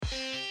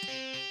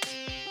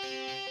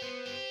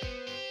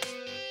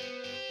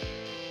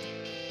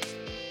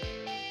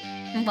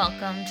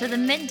Welcome to the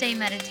Midday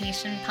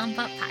Meditation Pump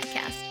Up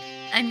Podcast.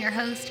 I'm your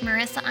host,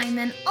 Marissa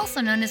Iman, also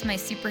known as my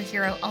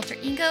superhero alter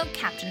ego,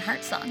 Captain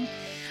Heartsong.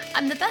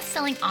 I'm the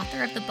best-selling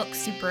author of the book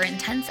Super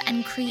Intense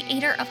and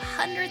creator of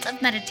hundreds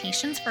of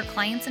meditations for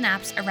clients and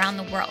apps around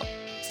the world,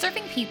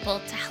 serving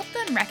people to help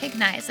them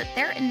recognize that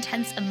their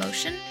intense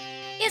emotion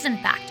is in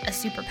fact a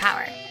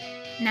superpower.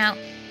 Now,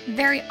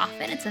 very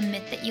often it's a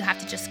myth that you have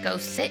to just go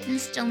sit in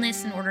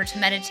stillness in order to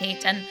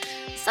meditate, and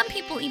some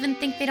people even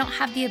think they don't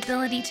have the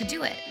ability to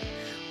do it.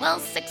 Well,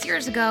 6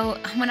 years ago,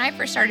 when I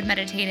first started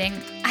meditating,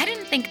 I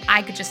didn't think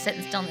I could just sit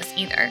in stillness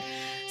either.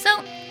 So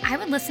I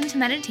would listen to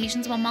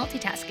meditations while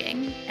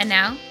multitasking, and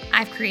now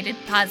I've created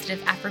positive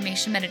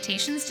affirmation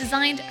meditations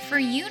designed for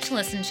you to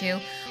listen to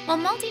while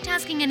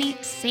multitasking any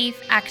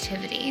safe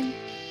activity.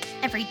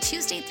 Every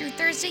Tuesday through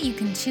Thursday, you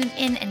can tune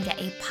in and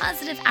get a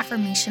positive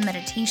affirmation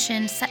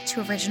meditation set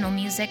to original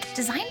music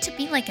designed to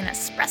be like an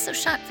espresso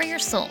shot for your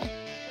soul.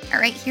 All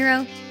right,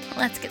 hero,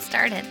 let's get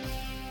started.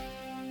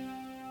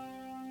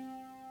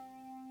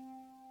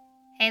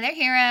 Hey there,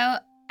 hero.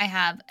 I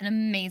have an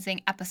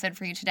amazing episode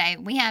for you today.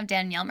 We have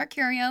Danielle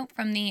Mercurio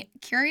from the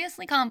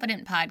Curiously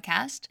Confident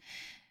podcast,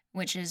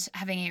 which is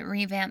having a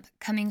revamp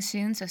coming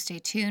soon, so stay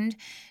tuned.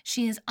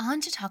 She is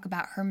on to talk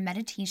about her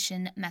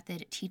meditation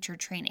method teacher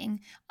training,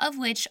 of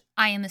which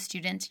I am a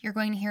student. You're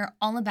going to hear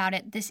all about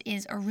it. This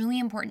is a really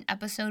important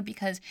episode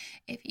because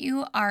if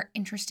you are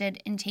interested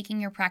in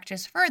taking your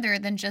practice further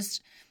than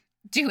just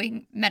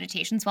doing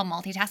meditations while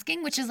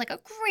multitasking, which is like a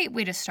great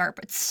way to start,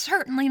 but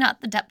certainly not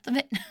the depth of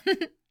it,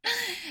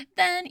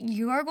 then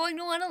you are going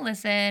to want to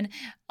listen.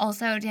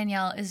 Also,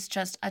 Danielle is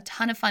just a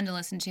ton of fun to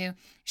listen to.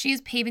 She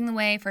is paving the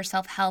way for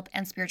self-help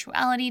and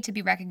spirituality to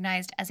be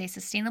recognized as a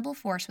sustainable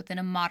force within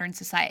a modern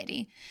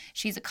society.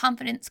 She's a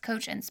confidence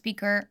coach and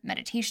speaker,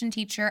 meditation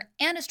teacher,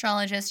 and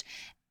astrologist,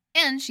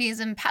 and she is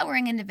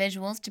empowering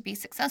individuals to be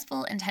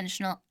successful,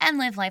 intentional, and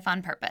live life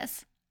on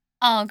purpose.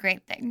 All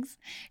great things.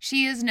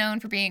 She is known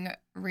for being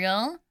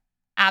real,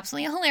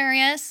 absolutely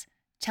hilarious,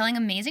 telling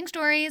amazing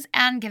stories,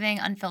 and giving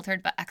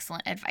unfiltered but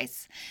excellent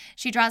advice.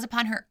 She draws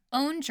upon her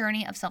own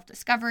journey of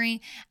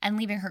self-discovery and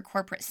leaving her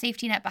corporate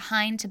safety net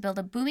behind to build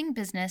a booming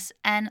business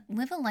and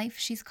live a life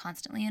she's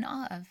constantly in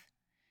awe of.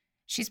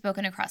 She's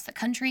spoken across the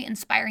country,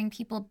 inspiring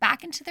people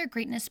back into their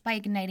greatness by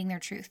igniting their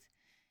truth.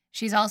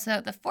 She's also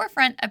at the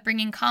forefront of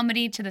bringing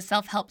comedy to the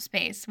self-help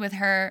space with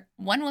her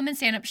one-woman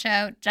stand-up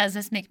show, Does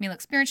This Make Me Look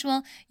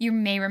Spiritual? You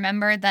may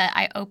remember that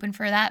I opened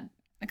for that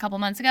a couple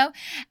months ago,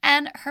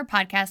 and her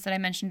podcast that I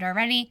mentioned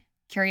already,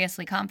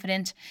 Curiously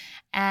Confident.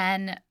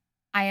 And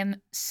I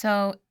am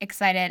so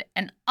excited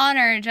and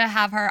honored to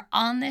have her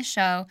on this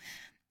show.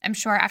 I'm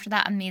sure after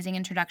that amazing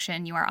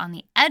introduction, you are on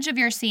the edge of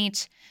your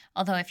seat.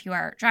 Although if you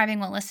are driving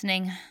while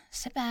listening,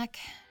 sit back,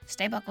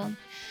 stay buckled,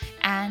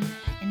 and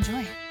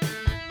enjoy.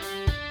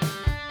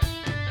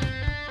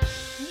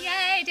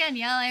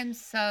 Danielle, I'm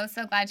so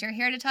glad you're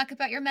here to talk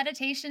about your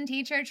meditation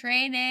teacher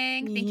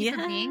training. Thank you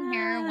for being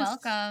here.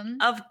 Welcome.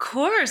 Of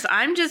course.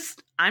 I'm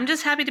just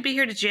happy to be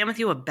here to jam with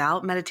you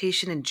about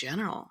meditation in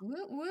general.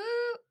 Woo woo.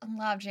 I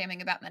love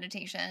jamming about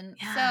meditation.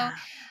 Yeah. So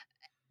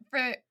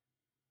for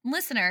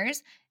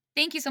listeners,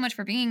 thank you so much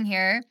for being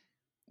here.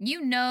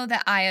 You know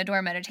that I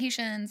adore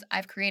meditations.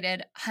 I've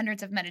created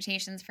hundreds of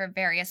meditations for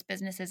various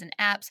businesses and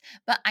apps,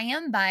 but I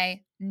am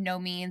by no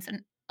means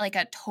like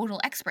a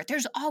total expert.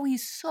 There's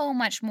always so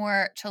much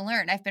more to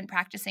learn. I've been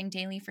practicing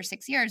daily for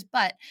 6 years,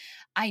 but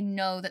I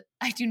know that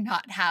I do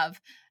not have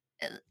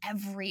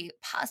every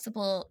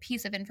possible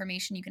piece of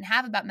information you can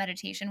have about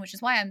meditation, which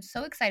is why I'm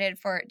so excited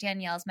for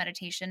Danielle's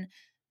meditation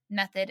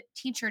method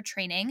teacher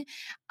training.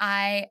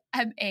 I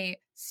am a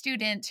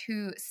student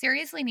who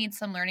seriously needs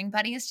some learning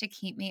buddies to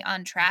keep me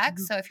on track.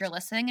 So if you're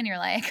listening and you're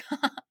like,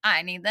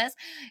 I need this,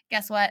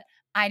 guess what?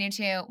 I do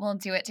too. We'll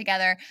do it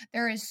together.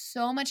 There is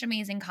so much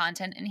amazing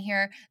content in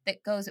here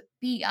that goes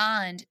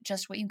beyond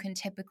just what you can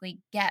typically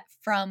get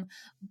from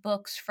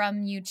books,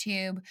 from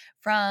YouTube,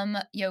 from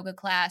yoga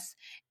class.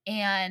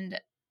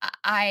 And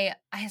I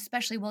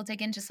especially will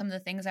dig into some of the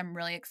things I'm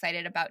really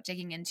excited about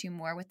digging into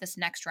more with this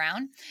next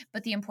round.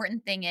 But the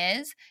important thing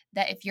is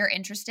that if you're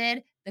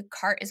interested, the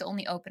cart is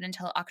only open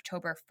until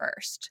October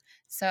 1st.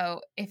 So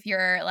if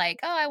you're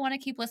like, oh, I want to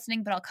keep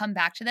listening, but I'll come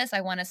back to this,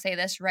 I want to say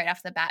this right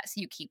off the bat so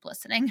you keep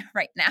listening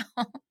right now.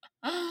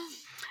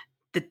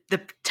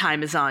 The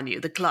time is on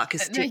you. The clock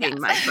is ticking,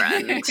 my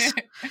friend.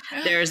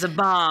 There's a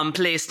bomb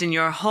placed in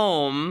your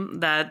home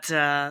that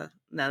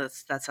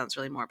that sounds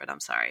really morbid. I'm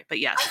sorry. But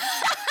yes.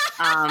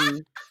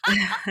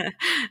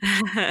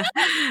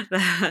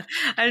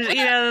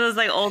 Those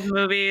like old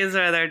movies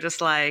where they're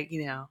just like,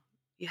 you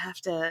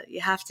have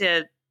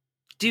to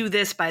do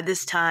this by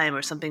this time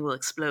or something will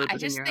explode. I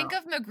just think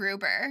home. of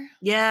MacGruber.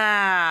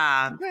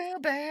 Yeah.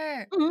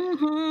 MacGruber.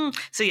 Mm-hmm.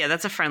 So yeah,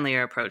 that's a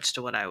friendlier approach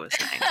to what I was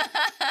saying.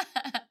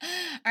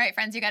 All right,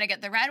 friends, you got to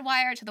get the red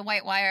wire to the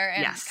white wire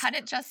and Yes. cut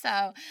it just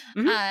so.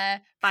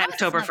 By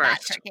October 1st.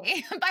 That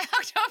tricky. By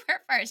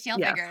October 1st, you'll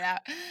Yes. figure it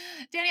out.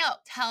 Danielle,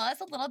 tell us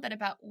a little bit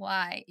about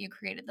why you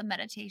created the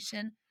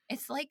meditation.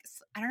 It's like,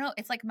 I don't know,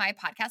 it's like my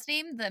podcast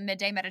name, the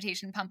Midday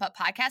Meditation Pump Up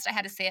Podcast. I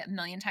had to say it a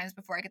million times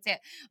before I could say it.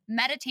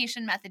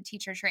 Meditation Method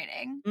Teacher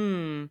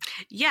Training.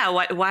 Yeah.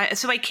 Why?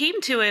 So I came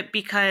to it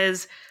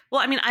because,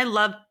 well, I mean, I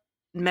love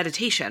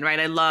meditation, right?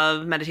 I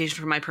love meditation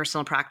for my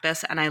personal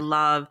practice, and I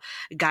love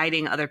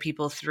guiding other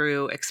people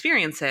through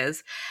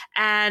experiences.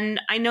 And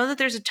I know that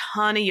there's a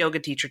ton of yoga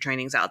teacher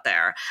trainings out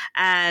there.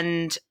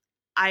 And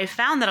I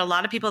found that a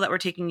lot of people that were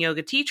taking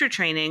yoga teacher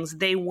trainings,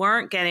 they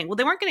weren't getting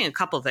a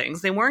couple of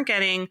things. They weren't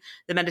getting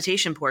the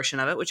meditation portion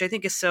of it, which I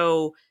think is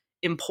so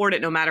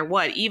important no matter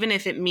what, even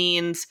if it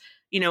means,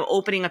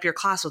 opening up your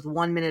class with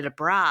 1 minute of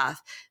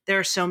breath. There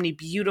are so many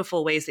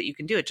beautiful ways that you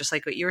can do it. Just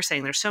like what you were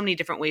saying, there's so many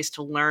different ways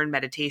to learn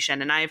meditation.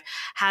 And I've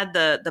had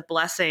the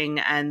blessing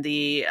and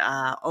the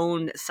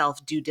own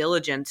self due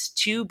diligence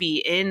to be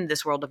in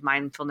this world of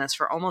mindfulness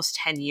for almost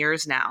 10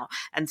 years now.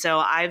 And so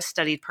I've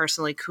studied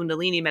personally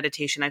Kundalini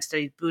meditation. I've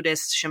studied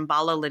Buddhist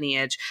Shambhala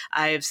lineage.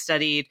 I've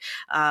studied,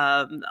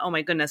 oh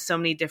my goodness, so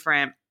many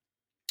different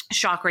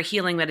chakra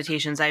healing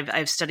meditations.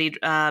 I've studied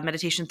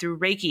meditation through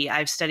Reiki.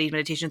 I've studied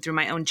meditation through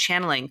my own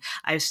channeling.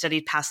 I've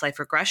studied past life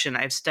regression.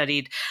 I've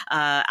studied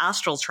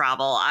astral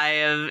travel. I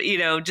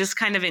have, just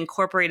kind of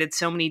incorporated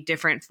so many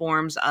different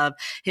forms of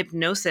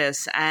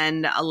hypnosis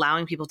and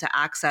allowing people to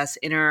access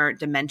inner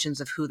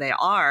dimensions of who they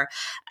are.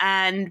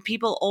 And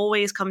people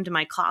always come to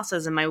my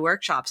classes and my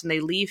workshops and they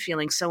leave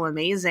feeling so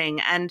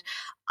amazing. And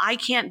I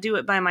can't do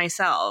it by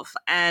myself.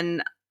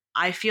 And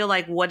I feel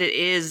like what it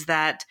is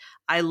that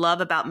I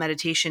love about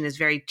meditation is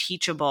very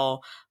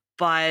teachable,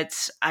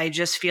 but I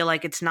just feel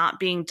like it's not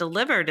being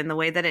delivered in the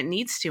way that it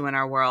needs to in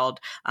our world.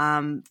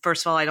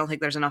 First of all, I don't think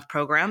there's enough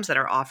programs that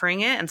are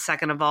offering it. And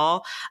second of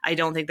all, I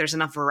don't think there's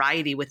enough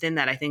variety within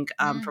that. I think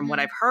from what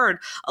I've heard,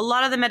 a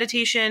lot of the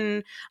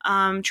meditation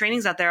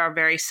trainings out there are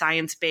very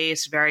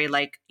science-based, very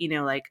like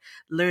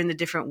learn the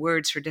different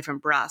words for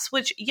different breaths,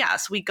 which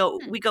yes, we go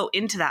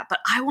into that. But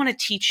I want to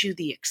teach you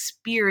the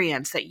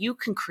experience that you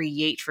can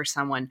create for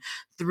someone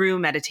through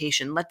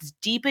meditation. Let's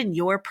deepen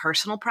your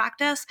personal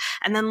practice,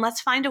 and then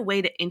let's find a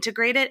way to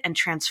integrate it and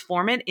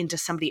transform it into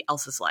somebody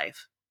else's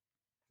life.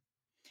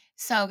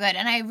 So good.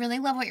 And I really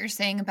love what you're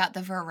saying about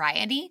the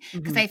variety,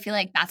 because I feel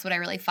like that's what I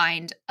really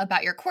find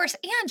about your course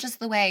and just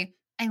the way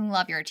I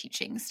love your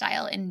teaching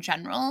style in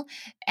general.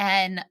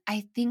 And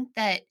I think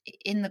that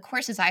in the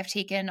courses I've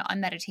taken on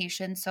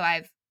meditation, so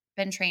I've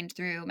been trained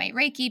through my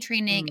Reiki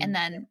training and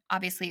then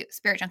obviously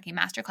Spirit Junkie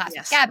Masterclass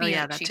with Gabby.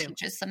 She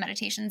teaches some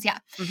meditations. Yeah.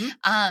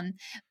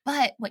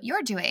 But what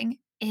you're doing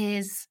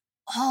is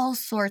all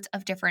sorts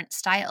of different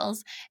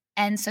styles.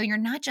 And so you're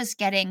not just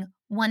getting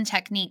one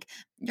technique,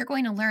 you're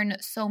going to learn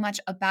so much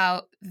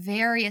about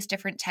various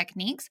different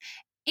techniques.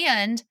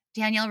 And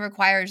Danielle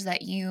requires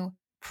that you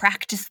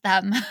practice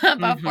them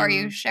before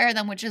you share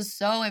them, which is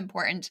so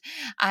important.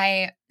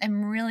 I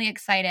am really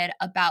excited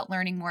about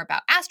learning more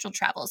about astral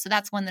travel. So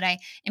that's one that I,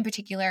 in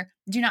particular,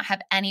 do not have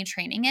any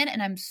training in.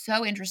 And I'm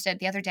so interested.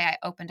 The other day I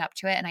opened up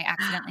to it and I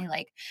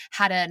accidentally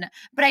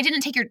but I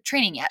didn't take your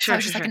training yet. So I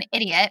was just like an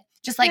idiot.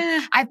 Just like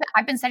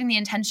I've been setting the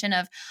intention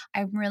of,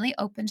 I'm really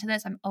open to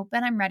this. I'm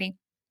open. I'm ready.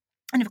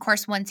 And of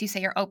course, once you say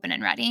you're open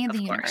and ready,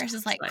 the universe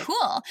is like,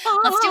 cool,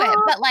 let's do it.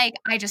 But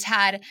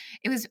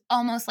it was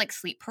almost like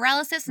sleep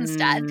paralysis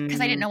instead,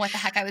 because I didn't know what the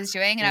heck I was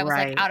doing. And I was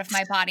like out of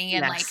my body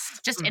and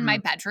just in my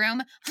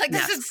bedroom. Like,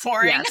 this is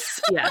boring.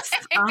 Yes.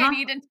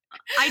 I've been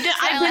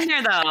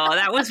there though.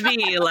 That was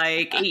me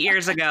like 8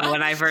 years ago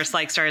when I first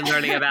started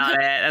learning about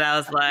it. And I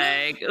was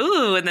like,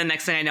 ooh. And the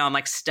next thing I know, I'm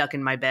stuck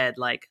in my bed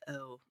like,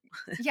 oh.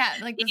 Yeah,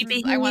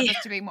 I want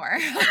this to be more.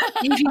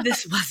 Maybe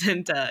this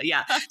wasn't,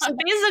 So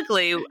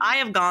basically, I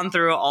have gone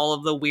through all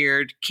of the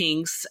weird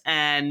kinks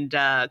and,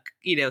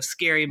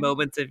 scary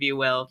moments, if you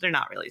will. They're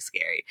not really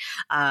scary,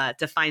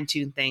 to fine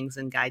tune things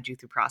and guide you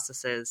through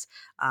processes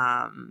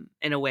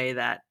in a way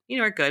that,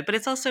 are good. But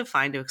it's also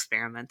fine to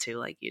experiment too,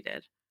 like you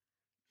did.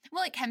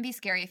 Well, it can be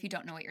scary if you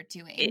don't know what you're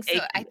doing.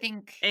 I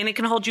think. And it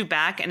can hold you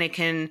back and it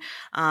can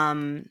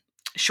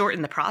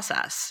shorten the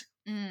process.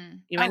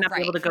 You might not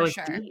be able to go as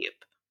deep.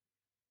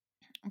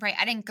 Right.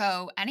 I didn't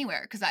go anywhere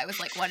because I was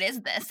like, what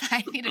is this?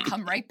 I need to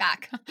come right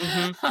back.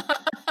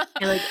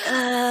 You're like,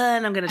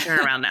 and I'm going to turn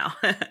around now.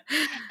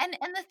 And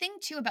the thing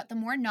too about the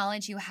more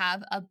knowledge you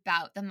have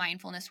about the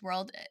mindfulness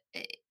world,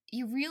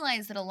 you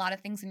realize that a lot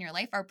of things in your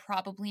life are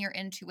probably your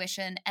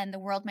intuition, and the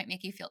world might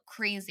make you feel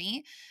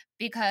crazy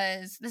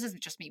because this is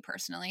just me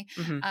personally.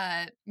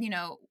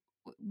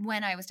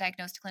 When I was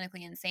diagnosed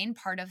clinically insane,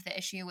 part of the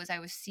issue was I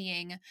was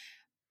seeing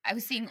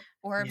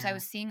orbs, I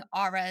was seeing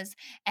auras,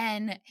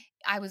 and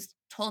I was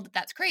told that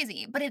that's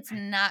crazy, but it's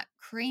not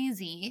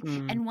crazy.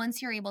 And once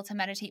you're able to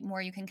meditate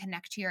more, you can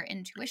connect to your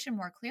intuition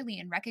more clearly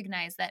and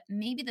recognize that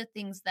maybe the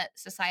things that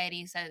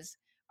society says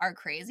are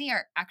crazy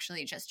are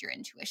actually just your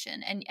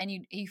intuition. And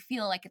you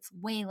feel like it's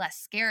way less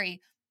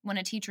scary when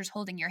a teacher's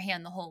holding your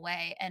hand the whole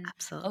way and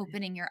Absolutely.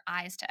 opening your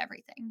eyes to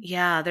everything.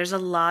 Yeah, there's a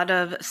lot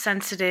of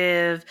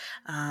sensitive,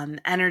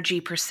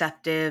 energy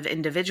perceptive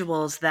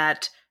individuals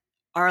that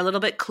are a little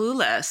bit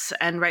clueless,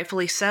 and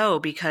rightfully so,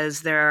 because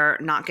they're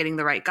not getting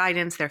the right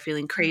guidance. They're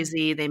feeling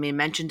crazy. They may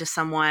mention to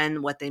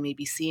someone what they may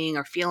be seeing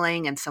or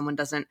feeling, and someone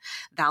doesn't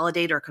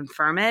validate or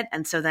confirm it.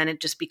 And so then it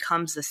just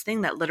becomes this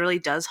thing that literally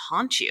does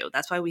haunt you.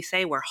 That's why we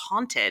say we're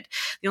haunted.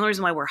 The only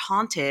reason why we're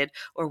haunted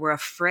or we're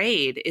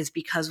afraid is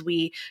because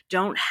we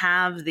don't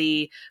have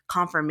the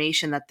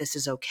confirmation that this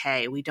is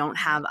okay. We don't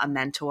have a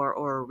mentor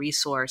or a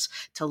resource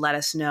to let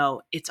us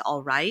know it's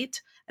all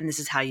right, and this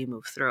is how you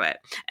move through it.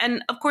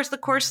 And of course, the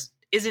course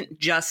isn't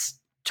just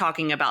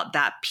talking about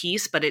that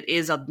piece, but it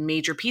is a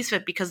major piece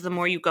of it, because the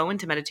more you go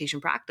into meditation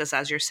practice,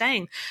 as you're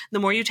saying, the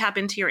more you tap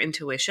into your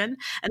intuition,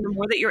 and the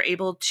more that you're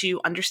able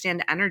to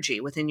understand energy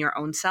within your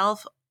own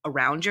self,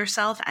 around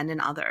yourself, and in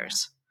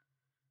others.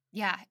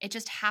 Yeah, it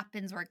just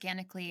happens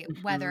organically,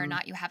 whether or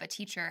not you have a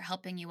teacher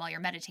helping you while you're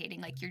meditating.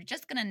 Like, you're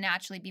just going to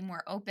naturally be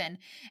more open.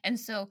 And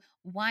so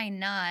why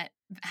not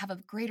have a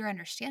greater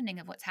understanding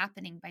of what's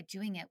happening by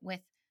doing it with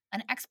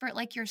an expert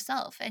like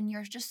yourself? And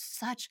you're just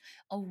such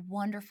a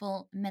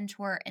wonderful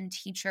mentor and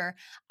teacher.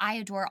 I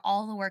adore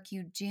all the work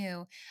you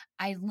do.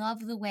 I love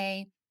the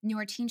way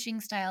your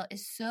teaching style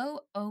is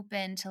so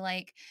open to,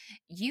 like,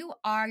 you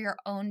are your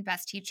own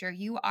best teacher.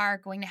 You are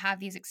going to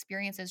have these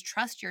experiences.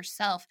 Trust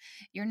yourself.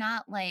 You're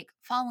not like,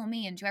 follow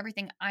me and do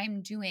everything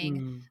I'm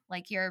doing.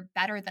 Like, you're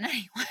better than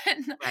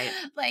anyone. Right.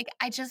 Like,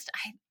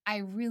 I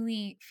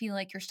really feel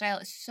like your style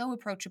is so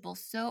approachable,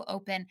 so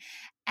open,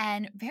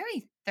 and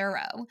very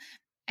thorough.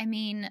 I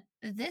mean,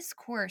 this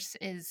course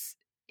is,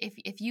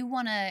 if you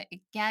want to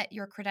get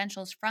your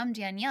credentials from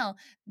Danielle,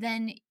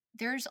 then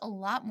there's a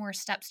lot more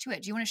steps to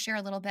it. Do you want to share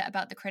a little bit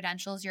about the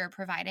credentials you're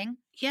providing?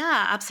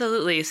 Yeah,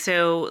 absolutely.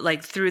 So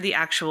like through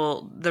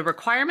the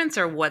requirements,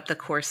 or what the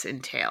course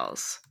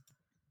entails?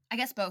 I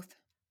guess both.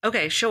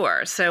 Okay,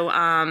 sure. So,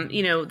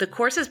 the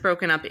course is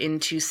broken up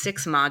into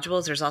 6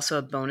 modules. There's also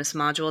a bonus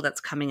module that's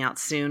coming out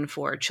soon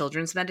for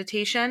children's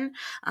meditation.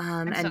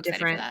 I'm so excited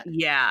for that.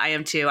 Yeah, I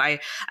am too. I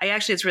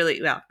actually, it's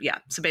really, well, yeah.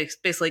 So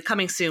basically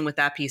coming soon with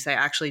that piece, I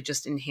actually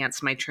just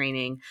enhanced my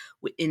training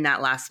in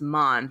that last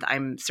month.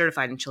 I'm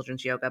certified in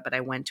children's yoga, but I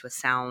went to a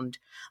sound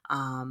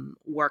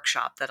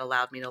workshop that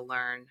allowed me to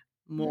learn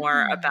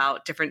more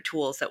about different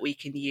tools that we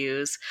can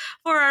use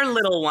for our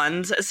little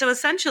ones. So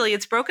essentially,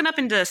 it's broken up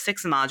into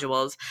 6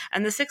 modules,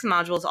 and the 6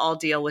 modules all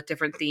deal with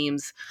different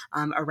themes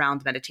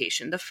around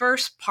meditation. The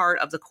first part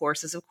of the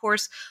course is, of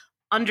course,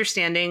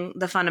 understanding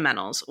the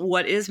fundamentals.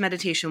 What is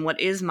meditation?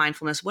 What is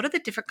mindfulness? What are the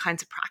different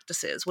kinds of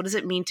practices? What does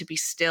it mean to be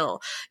still?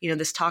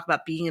 This talk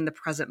about being in the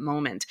present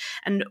moment.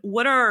 And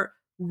what are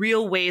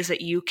real ways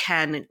that you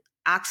can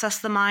access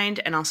the mind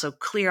and also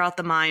clear out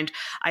the mind.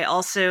 I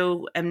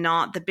also am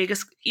not the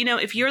biggest,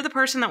 if you're the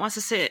person that wants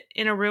to sit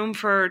in a room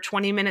for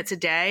 20 minutes a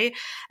day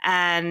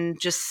and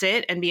just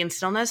sit and be in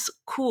stillness,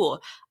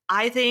 cool.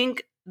 I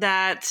think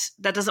that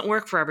doesn't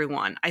work for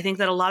everyone. I think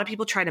that a lot of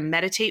people try to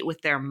meditate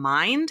with their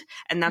mind,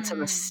 and that's a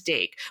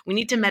mistake. We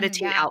need to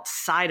meditate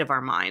outside of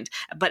our mind,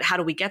 but how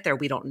do we get there?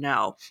 We don't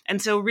know.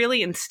 And so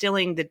really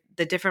instilling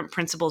the different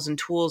principles and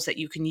tools that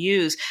you can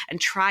use and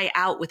try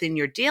out within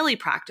your daily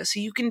practice,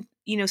 so you can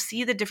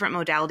see the different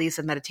modalities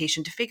of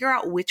meditation to figure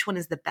out which one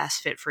is the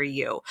best fit for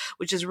you,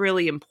 which is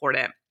really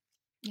important.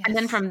 Yes. And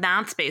then from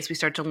that space, we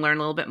start to learn a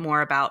little bit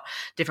more about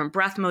different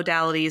breath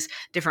modalities,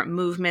 different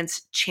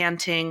movements,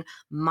 chanting,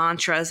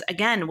 mantras.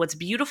 Again, what's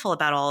beautiful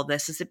about all of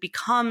this is it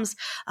becomes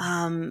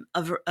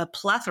a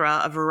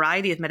plethora, a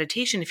variety of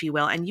meditation, if you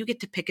will, and you get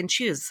to pick and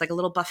choose. It's like a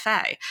little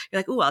buffet. You're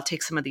like, ooh, I'll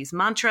take some of these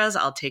mantras.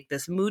 I'll take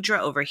this mudra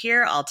over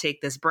here. I'll take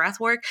this breath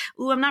work.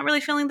 Ooh, I'm not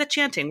really feeling the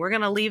chanting. We're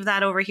going to leave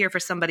that over here for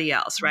somebody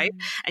else, right?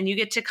 And you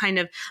get to kind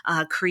of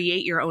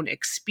create your own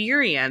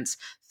experience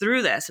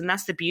through this. And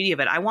that's the beauty of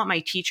it. I want my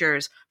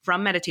teachers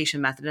from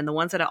Meditation Method, and the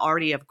ones that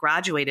already have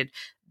graduated,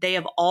 they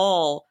have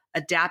all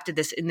adapted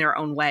this in their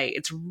own way.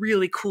 It's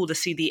really cool to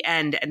see the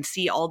end and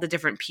see all the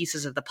different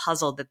pieces of the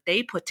puzzle that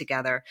they put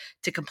together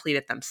to complete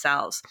it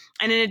themselves.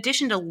 And in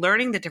addition to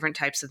learning the different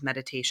types of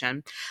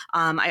meditation,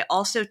 I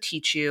also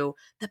teach you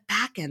the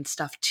back end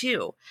stuff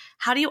too.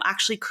 How do you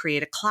actually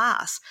create a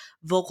class?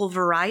 Vocal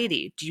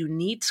variety. Do you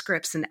need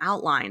scripts and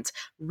outlines?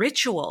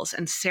 Rituals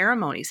and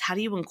ceremonies. How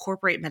do you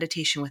incorporate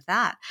meditation with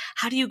that?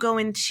 How do you go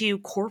into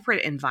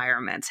corporate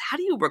environments? How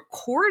do you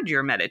record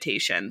your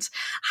meditations?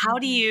 How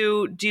do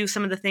you do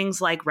some of the things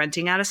like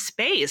renting out a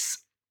space?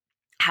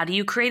 How do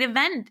you create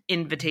event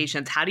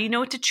invitations? How do you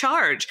know what to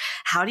charge?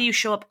 How do you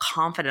show up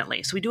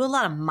confidently? So we do a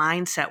lot of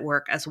mindset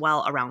work as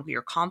well around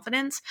your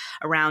confidence,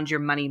 around your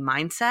money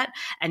mindset,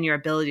 and your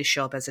ability to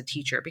show up as a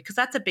teacher, because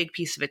that's a big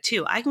piece of it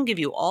too. I can give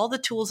you all the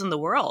tools in the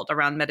world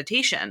around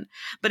meditation,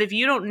 but if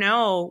you don't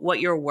know what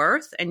you're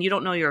worth and you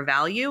don't know your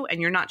value and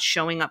you're not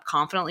showing up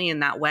confidently in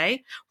that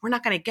way, we're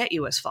not going to get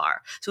you as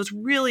far. So it's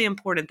really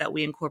important that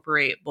we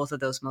incorporate both of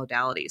those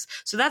modalities.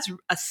 So that's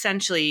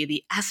essentially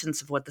the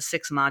essence of what the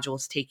 6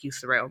 modules take you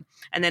through. through.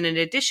 And then in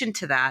addition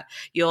to that,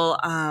 you'll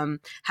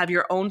have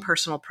your own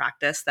personal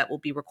practice that will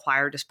be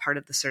required as part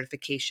of the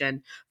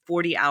certification,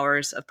 40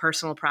 hours of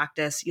personal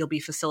practice. You'll be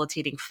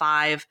facilitating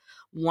 5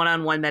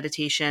 one-on-one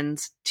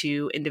meditations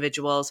to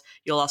individuals.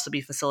 You'll also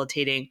be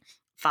facilitating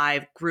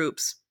 5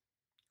 groups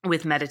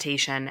with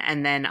meditation.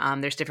 And then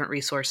there's different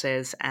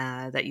resources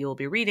that you will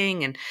be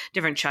reading and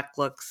different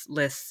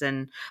checklists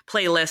and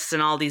playlists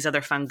and all these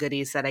other fun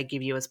goodies that I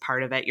give you as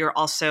part of it. You're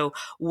also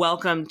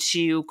welcome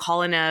to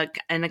call in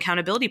an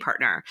accountability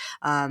partner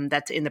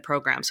that's in the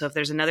program. So if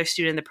there's another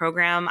student in the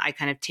program, I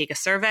kind of take a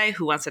survey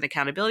who wants an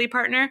accountability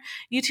partner.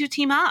 You two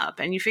team up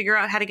and you figure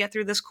out how to get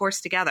through this course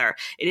together.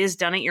 It is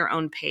done at your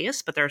own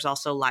pace, but there's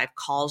also live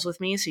calls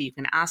with me. So you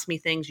can ask me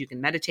things, you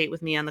can meditate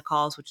with me on the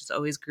calls, which is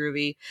always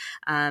groovy.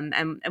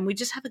 And we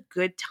just have a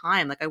good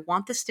time. Like, I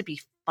want this to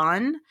be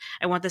fun.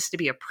 I want this to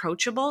be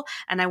approachable,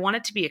 and I want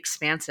it to be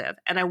expansive,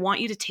 and I want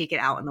you to take it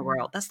out in the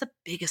world. That's the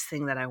biggest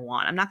thing that I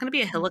want. I'm not going to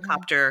be a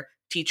helicopter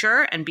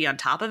teacher and be on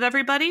top of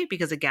everybody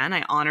because, again,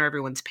 I honor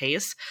everyone's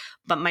pace.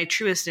 But my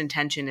truest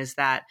intention is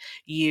that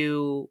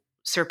you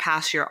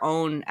surpass your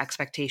own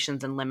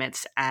expectations and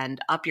limits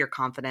and up your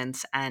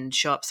confidence and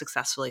show up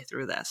successfully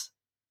through this.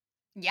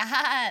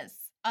 Yes.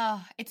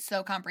 Oh, it's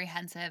so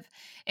comprehensive.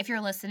 If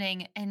you're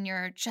listening and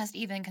you're just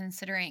even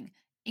considering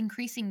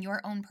increasing your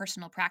own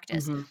personal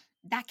practice,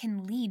 that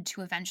can lead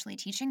to eventually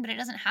teaching, but it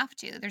doesn't have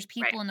to. There's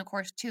people in the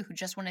course too who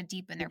just want to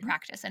deepen their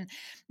practice. And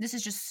this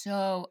is just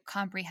so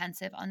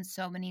comprehensive on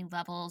so many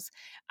levels.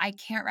 I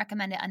can't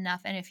recommend it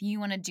enough. And if you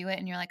want to do it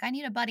and you're like, I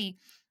need a buddy,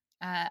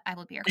 I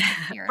will be your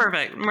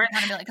perfect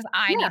accountability because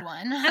I need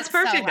one. That's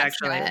perfect,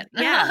 actually.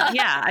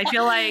 Yeah. I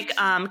feel like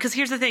because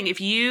here's the thing: if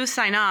you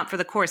sign up for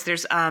the course,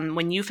 there's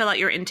when you fill out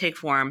your intake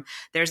form,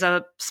 there's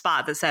a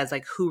spot that says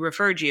like who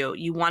referred you.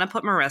 You want to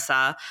put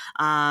Marissa,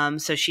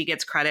 so she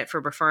gets credit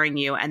for referring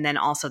you, and then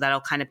also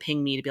that'll kind of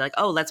ping me to be like,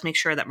 oh, let's make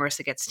sure that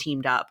Marissa gets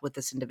teamed up with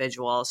this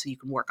individual so you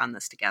can work on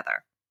this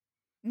together.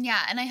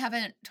 Yeah, and I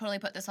haven't totally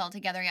put this all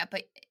together yet,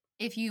 but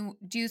if you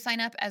do sign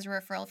up as a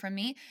referral from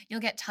me, you'll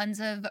get tons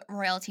of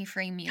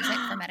royalty-free music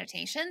for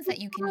meditations that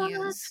you can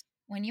use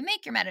when you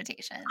make your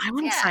meditations. I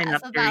want to sign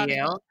up through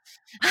you.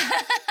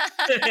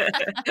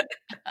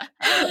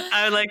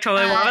 I would like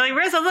totally want like,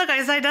 Marissa, look,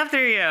 I signed up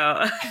through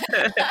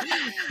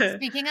you.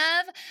 Speaking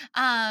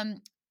of,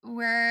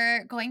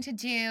 we're going to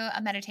do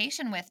a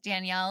meditation with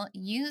Danielle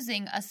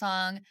using a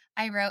song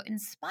I wrote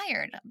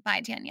inspired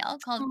by Danielle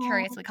called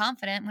Curiously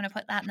Confident. I'm going to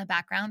put that in the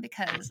background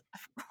because,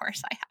 of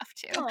course, I have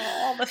to.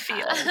 Oh, the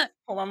feel.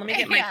 Hold on, let me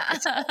get my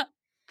crystal.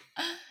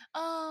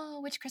 Oh,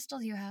 which crystal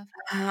do you have?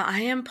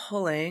 I am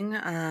pulling,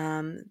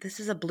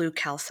 this is a blue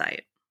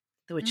calcite,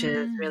 which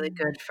is really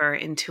good for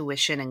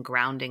intuition and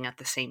grounding at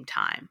the same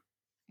time.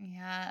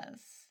 Yes.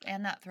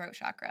 And that throat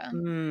chakra.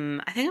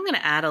 I think I'm going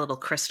to add a little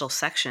crystal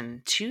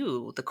section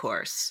to the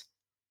course.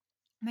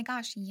 Oh my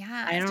gosh,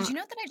 yeah. Did you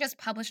know that I just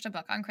published a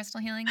book on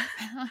crystal healing?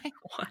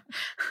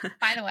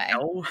 By the way.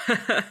 No.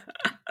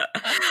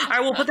 All right,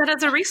 we'll put that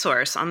as a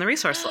resource on the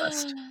resource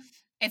list.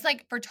 It's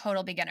like for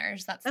total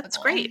beginners. That's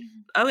great.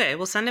 Okay,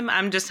 we'll send him.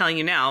 I'm just telling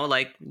you now,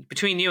 like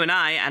between you and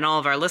I and all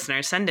of our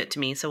listeners, send it to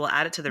me. So we'll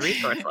add it to the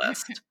resource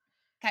list.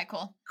 Okay,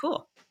 cool.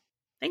 Cool.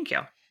 Thank you.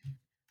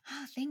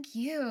 Oh, thank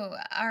you.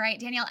 All right,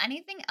 Danielle,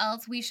 anything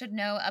else we should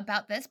know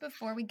about this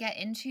before we get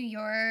into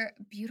your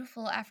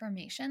beautiful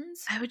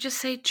affirmations? I would just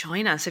say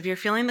join us. If you're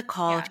feeling the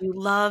call, if you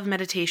love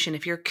meditation,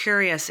 if you're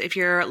curious, if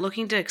you're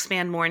looking to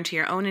expand more into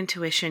your own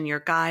intuition, your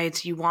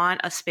guides, you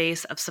want a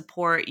space of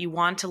support, you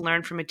want to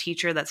learn from a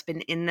teacher that's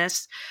been in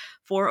this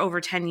for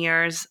over 10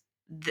 years,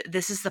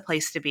 this is the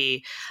place to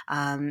be.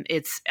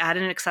 It's at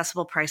an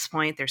accessible price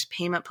point. There's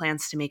payment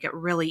plans to make it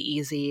really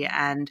easy.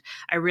 And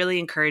I really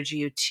encourage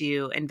you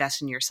to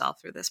invest in yourself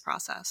through this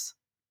process.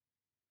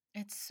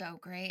 It's so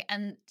great.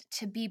 And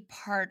to be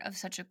part of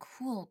such a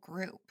cool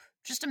group,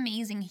 just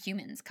amazing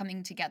humans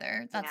coming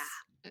together.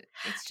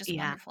 It's just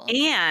wonderful.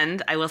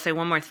 And I will say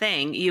one more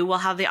thing. You will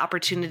have the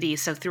opportunity.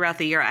 So throughout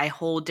the year, I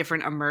hold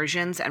different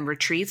immersions and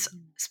retreats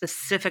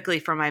specifically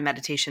for my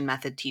meditation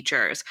method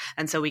teachers.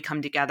 And so we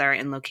come together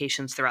in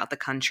locations throughout the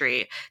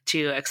country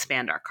to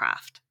expand our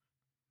craft.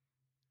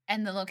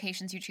 And the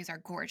locations you choose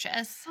are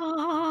gorgeous.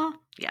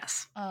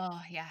 Yes.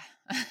 Oh, yeah.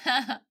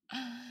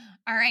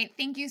 All right.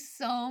 Thank you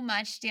so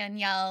much,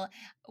 Danielle.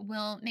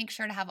 We'll make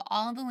sure to have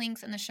all the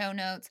links in the show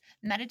notes.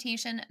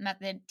 Meditation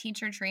method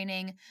teacher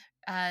training.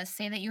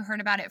 Say that you heard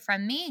about it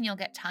from me and you'll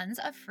get tons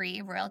of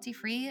free,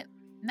 royalty-free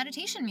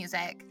meditation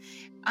music.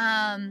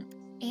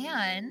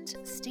 And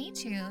stay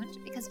tuned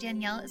because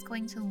Danielle is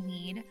going to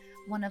lead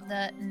one of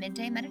the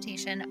Midday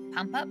Meditation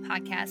Pump Up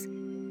Podcast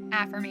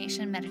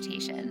affirmation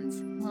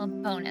meditations. A little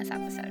bonus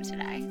episode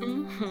today.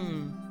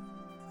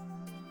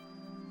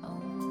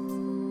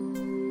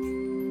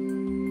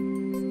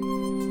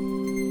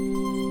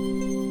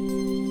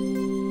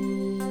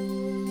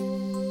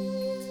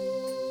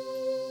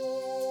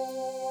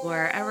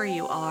 Wherever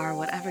you are,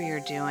 whatever you're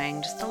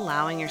doing, just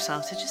allowing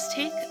yourself to just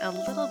take a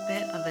little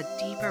bit of a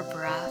deeper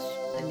breath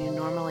than you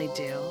normally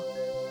do.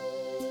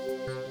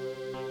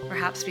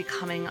 perhaps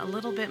becoming a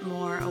little bit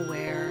more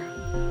aware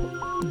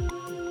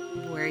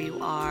of where you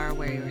are,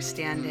 where you're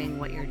standing,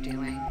 what you're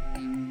doing.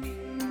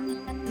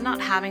 Not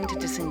having to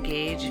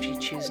disengage if you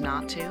choose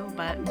not to,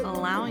 but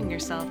allowing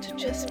yourself to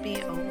just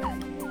be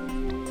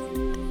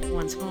open.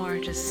 Once more,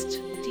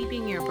 just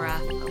deepening your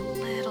breath a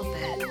little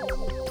bit,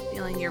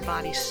 feeling your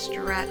body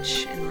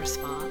stretch in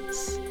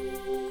response.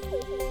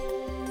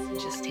 And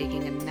just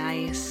taking a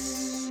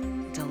nice,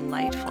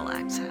 delightful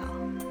exhale.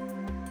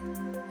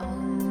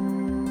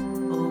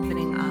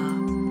 Opening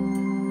up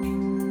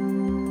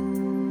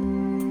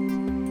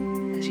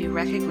as you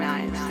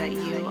recognize that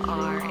you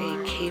are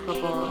a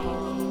capable,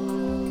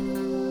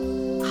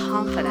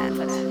 confident,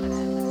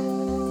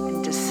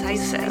 and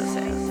decisive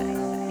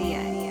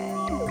being.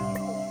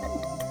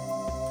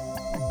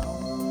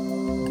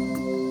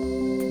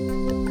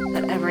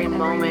 That every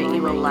moment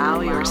you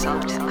allow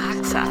yourself to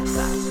access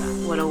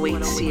what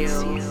awaits you,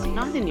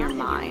 not in your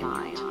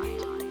mind,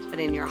 but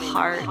in your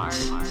heart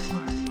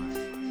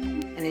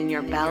and in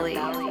your belly,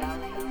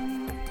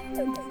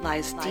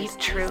 lies deep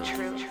truth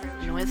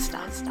and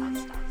wisdom.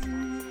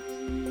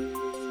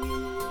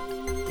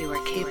 You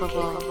are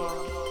capable.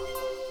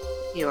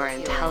 You are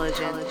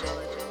intelligent.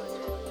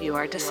 You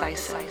are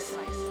decisive.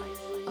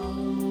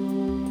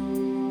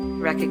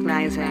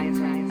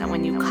 Recognizing that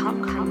when you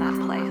come from that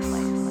place,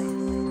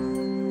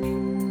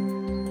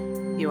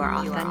 you are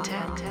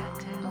authentic.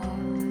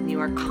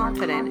 You are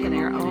confident in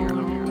your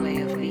own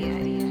way of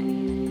being.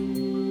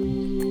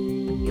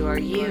 You are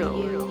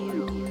you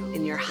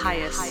in your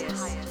highest,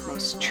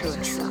 most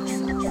truest self.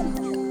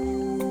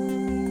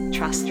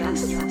 Trust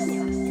this.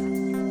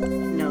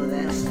 Know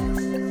this.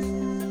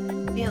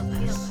 Feel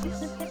this.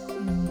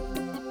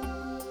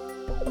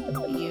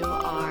 You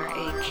are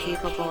a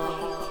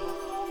capable,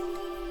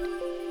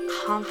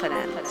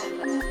 confident,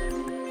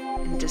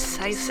 and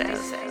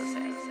decisive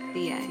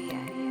being.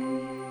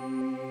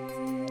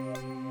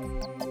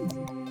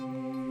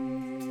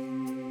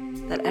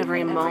 That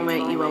every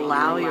moment you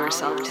allow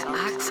yourself to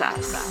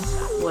access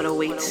what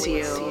awaits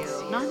you,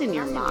 not in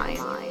your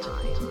mind,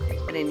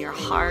 but in your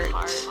heart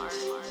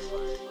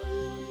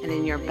and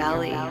in your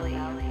belly,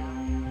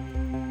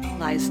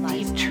 lies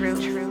deep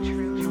truth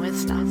and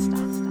wisdom.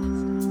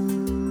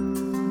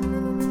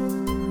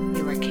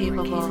 You are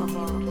capable.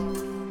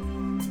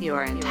 You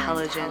are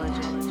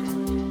intelligent.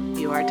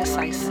 You are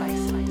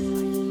decisive.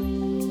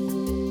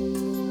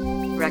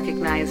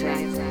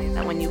 Recognizing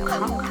that when you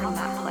come from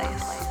that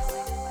place,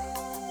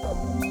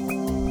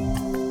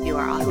 you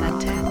are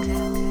authentic.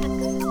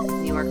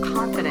 You are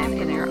confident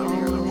in your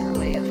own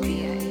way of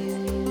being.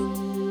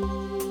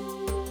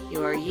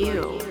 You are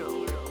you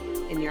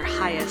in your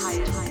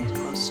highest,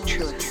 most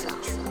truest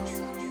self.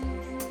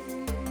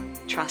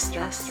 Trust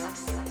this.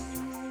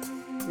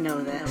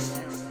 Know this.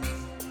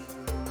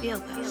 Feel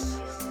this.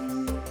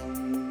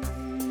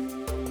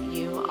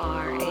 You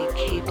are a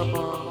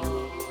capable,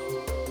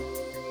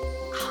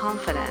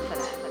 confident,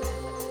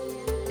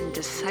 and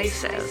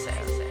decisive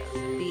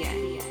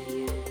being.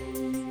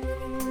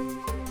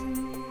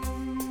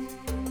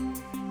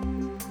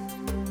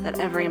 That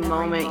every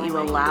moment you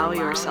allow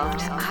yourself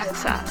to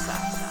access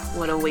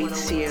what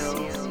awaits you,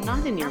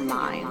 not in your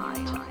mind,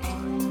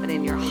 but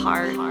in your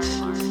heart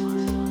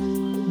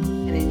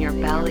and in your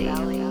belly,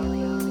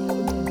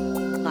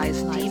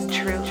 lies deep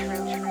truth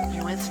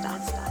and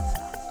wisdom.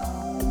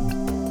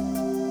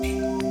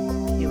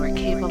 You are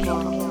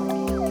capable.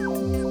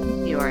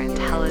 You are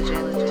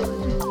intelligent.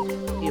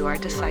 You are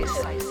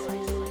decisive.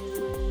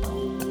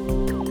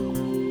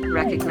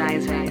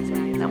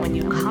 Recognizing that when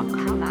you come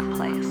from that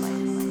place,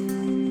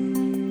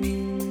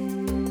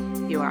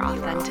 you are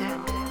authentic.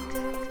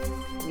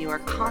 You are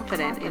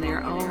confident in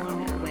your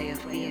own way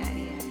of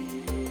being.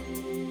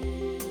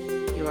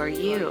 You are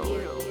you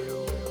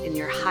in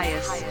your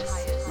highest,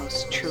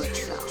 most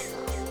truest self.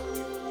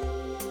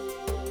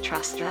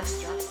 Trust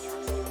this.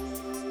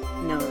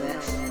 Know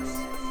this.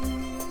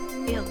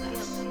 Feel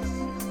this.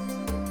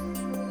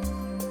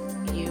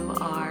 You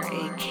are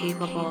a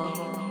capable,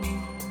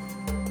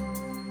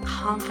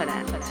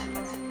 confident,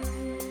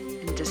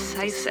 and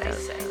decisive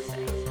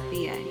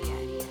being.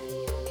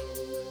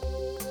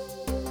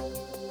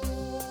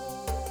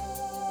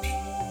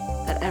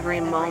 That every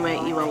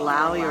moment you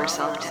allow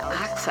yourself to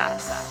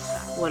access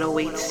what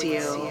awaits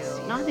you,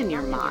 not in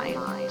your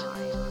mind,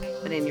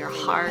 but in your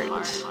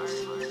heart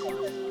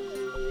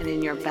and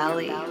in your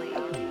belly,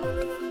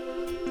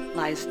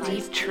 lies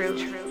deep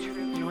truth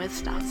and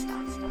wisdom.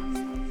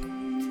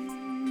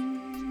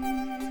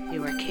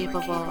 You are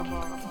capable.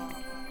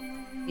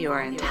 You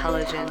are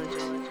intelligent.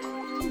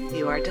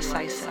 You are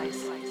decisive.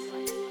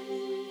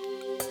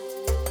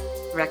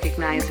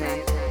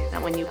 Recognizing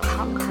that when you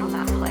come from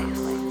that place,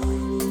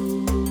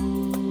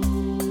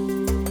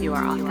 you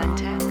are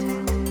authentic.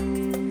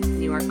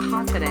 You are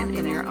confident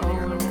in your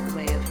own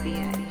way of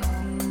being.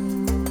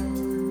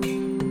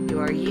 You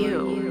are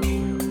you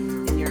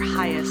in your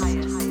highest,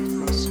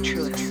 most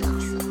truest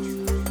self.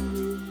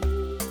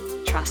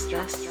 Trust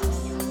this.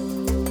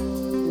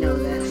 Know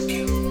this.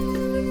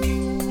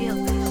 Feel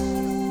this.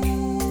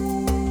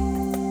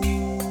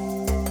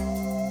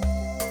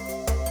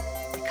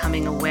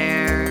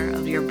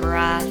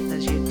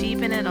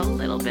 deepen it a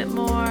little bit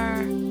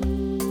more,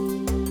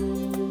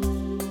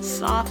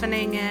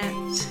 softening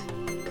it,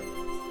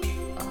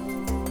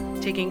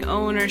 taking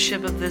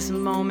ownership of this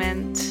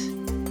moment,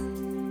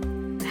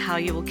 and how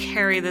you will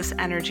carry this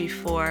energy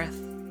forth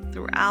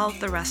throughout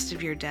the rest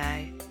of your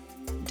day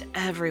and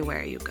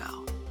everywhere you go.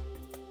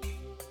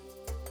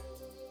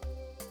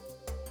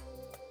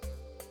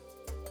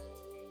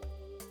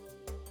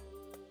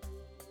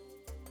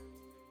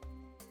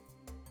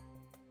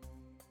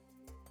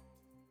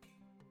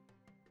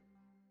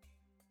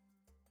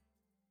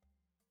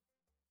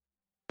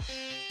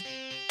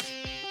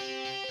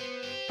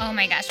 Oh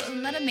my gosh,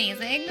 wasn't that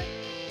amazing?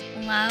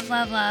 Love,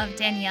 love, love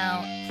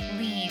Danielle.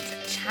 Please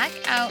check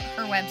out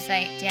her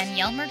website,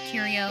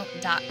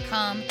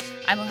 daniellemercurio.com.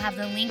 I will have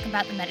the link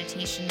about the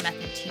meditation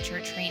method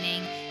teacher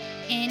training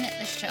in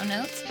the show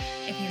notes.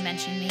 If you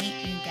mention me,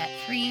 you get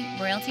free,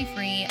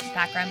 royalty-free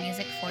background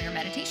music for your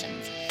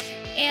meditations.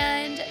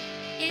 And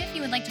if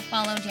you would like to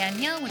follow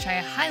Danielle, which I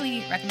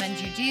highly recommend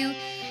you do,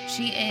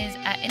 she is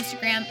at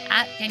Instagram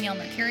at Danielle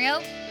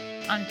Mercurio,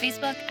 on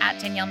Facebook at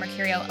Danielle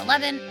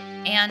Mercurio11,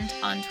 and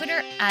on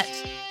Twitter at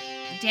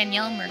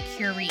Danielle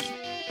Mercury.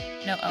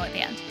 No O at the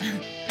end.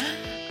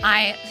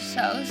 I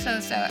so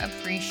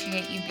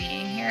appreciate you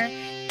being here,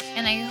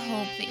 and I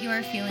hope that you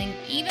are feeling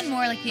even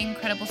more like the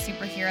incredible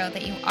superhero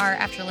that you are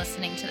after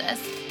listening to this.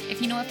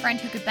 If you know a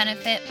friend who could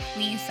benefit,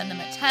 please send them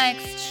a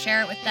text,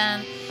 share it with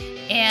them.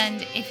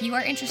 And if you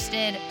are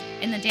interested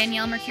in the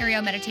Danielle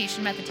Mercurio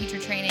Meditation Method Teacher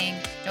Training,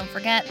 don't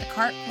forget the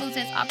cart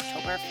closes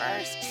October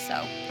 1st,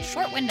 so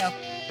short window.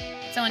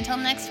 So until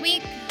next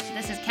week,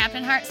 this is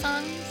Captain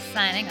Heartsong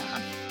signing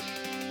off.